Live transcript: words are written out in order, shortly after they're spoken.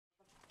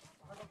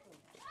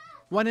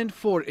1 in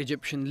 4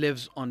 Egyptians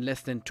lives on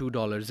less than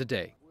 $2 a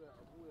day.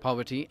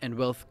 Poverty and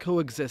wealth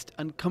coexist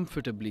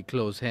uncomfortably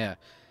close here.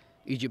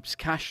 Egypt's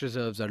cash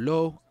reserves are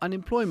low,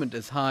 unemployment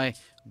is high,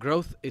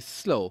 growth is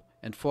slow,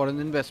 and foreign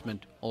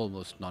investment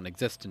almost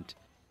non-existent.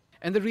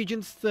 And the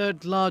region's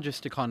third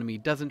largest economy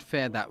doesn't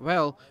fare that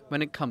well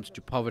when it comes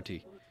to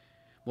poverty.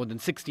 More than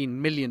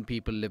 16 million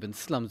people live in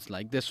slums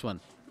like this one.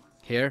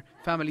 Here,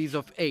 families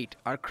of 8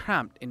 are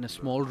cramped in a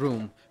small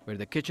room where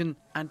the kitchen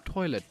and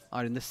toilet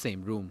are in the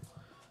same room.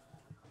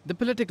 The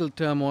political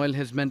turmoil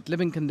has meant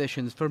living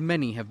conditions for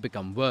many have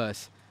become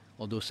worse.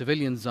 Although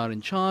civilians are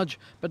in charge,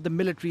 but the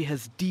military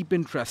has deep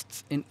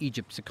interests in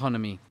Egypt's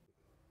economy.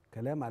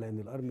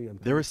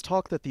 There is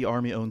talk that the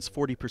army owns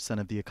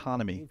 40% of the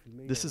economy.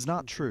 This is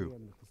not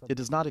true. It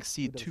does not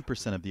exceed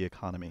 2% of the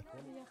economy.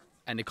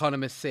 And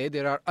economists say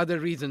there are other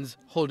reasons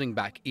holding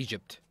back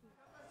Egypt.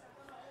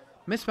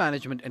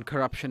 Mismanagement and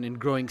corruption in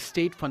growing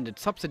state-funded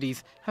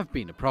subsidies have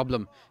been a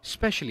problem,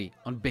 especially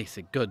on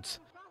basic goods.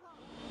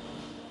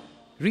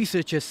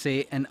 Researchers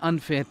say an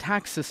unfair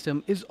tax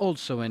system is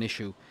also an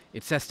issue.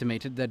 It's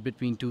estimated that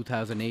between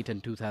 2008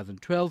 and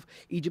 2012,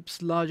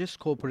 Egypt's largest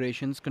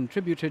corporations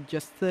contributed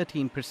just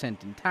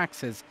 13% in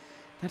taxes.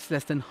 That's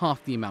less than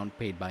half the amount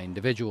paid by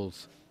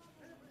individuals.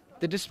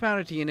 The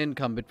disparity in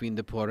income between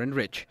the poor and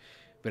rich,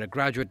 where a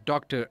graduate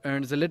doctor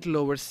earns a little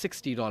over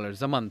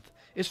 $60 a month,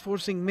 is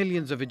forcing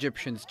millions of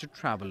Egyptians to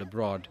travel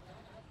abroad.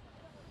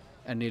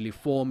 And nearly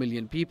 4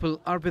 million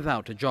people are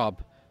without a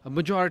job. A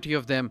majority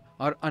of them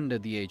are under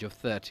the age of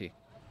 30.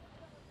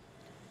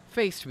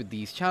 Faced with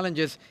these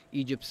challenges,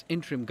 Egypt's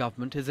interim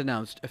government has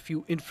announced a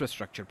few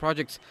infrastructure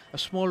projects, a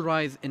small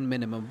rise in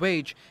minimum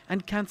wage,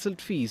 and cancelled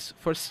fees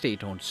for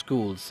state-owned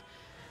schools.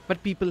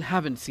 But people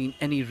haven't seen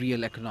any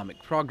real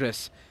economic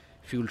progress.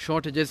 Fuel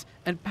shortages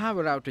and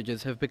power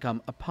outages have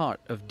become a part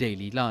of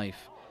daily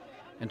life.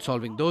 And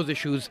solving those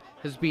issues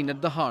has been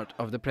at the heart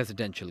of the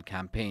presidential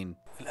campaign.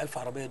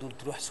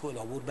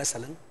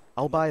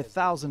 I'll buy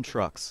 1,000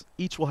 trucks.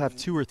 Each will have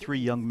 2 or 3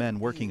 young men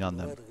working on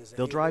them.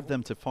 They'll drive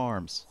them to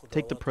farms,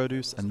 take the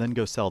produce, and then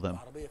go sell them.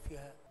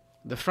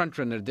 The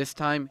frontrunner this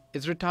time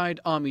is retired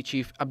Army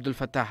Chief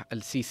Fattah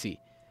El-Sisi.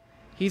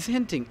 He's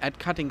hinting at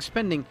cutting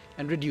spending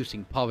and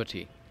reducing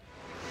poverty.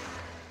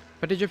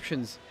 But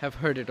Egyptians have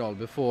heard it all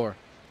before.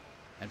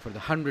 And for the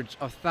hundreds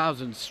of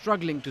thousands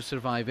struggling to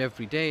survive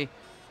every day,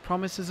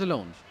 promises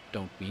alone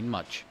don't mean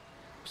much.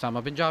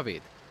 Osama Bin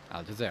Javaid,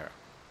 Al Jazeera.